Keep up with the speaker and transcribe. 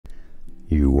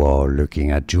You are looking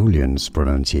at Julian's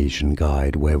pronunciation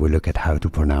guide, where we look at how to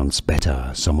pronounce better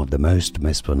some of the most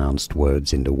mispronounced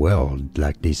words in the world,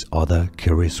 like this other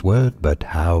curious word. But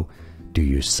how do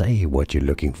you say what you're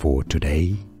looking for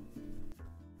today?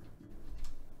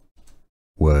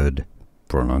 Word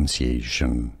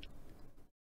pronunciation: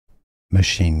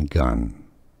 machine gun,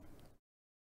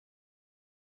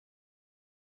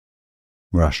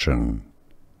 Russian: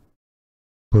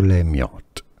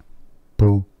 Pulemyot,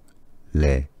 Pulemyot.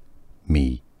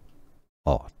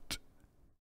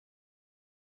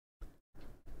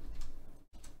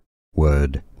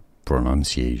 Word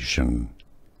pronunciation: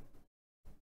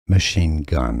 machine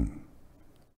gun,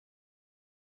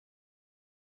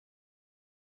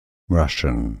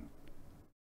 Russian: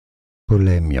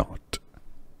 Pulemyot,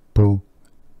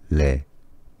 Pulemyot.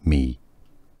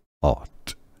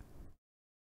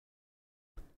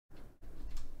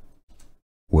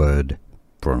 Word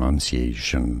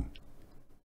pronunciation: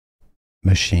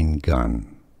 machine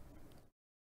gun,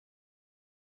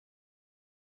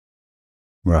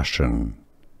 Russian: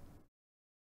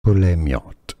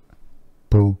 Pulemyot,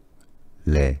 Pulemyot.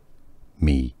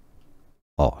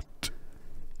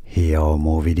 Here are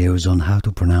more videos on how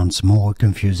to pronounce more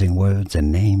confusing words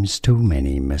and names too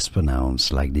many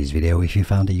mispronounced. Like this video if you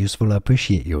found it useful. I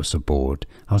appreciate your support.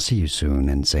 I'll see you soon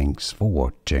and thanks for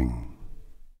watching.